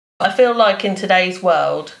I feel like in today's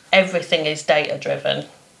world, everything is data driven.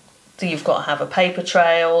 So you've got to have a paper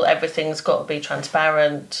trail, everything's got to be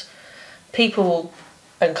transparent. People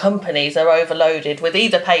and companies are overloaded with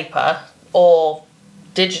either paper or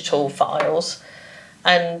digital files,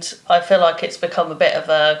 and I feel like it's become a bit of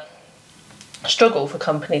a struggle for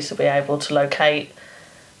companies to be able to locate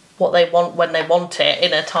what they want when they want it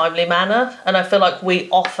in a timely manner. And I feel like we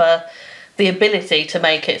offer the ability to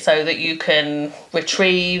make it so that you can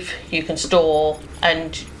retrieve, you can store,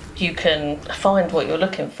 and you can find what you're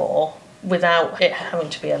looking for without it having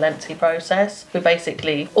to be a lengthy process. We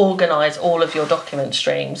basically organise all of your document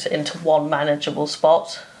streams into one manageable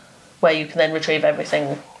spot where you can then retrieve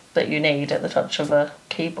everything that you need at the touch of a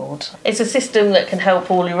keyboard. It's a system that can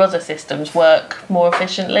help all your other systems work more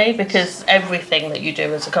efficiently, because everything that you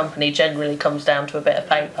do as a company generally comes down to a bit of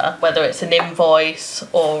paper, whether it's an invoice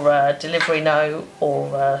or a delivery note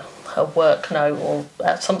or a work note or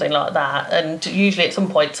something like that. And usually at some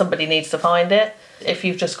point somebody needs to find it. If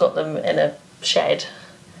you've just got them in a shed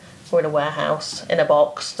or in a warehouse in a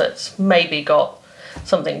box that's maybe got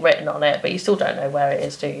something written on it, but you still don't know where it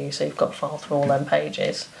is, do you? So you've got to file through all them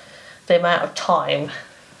pages. The amount of time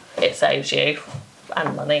it saves you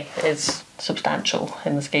and money is substantial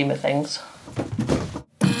in the scheme of things.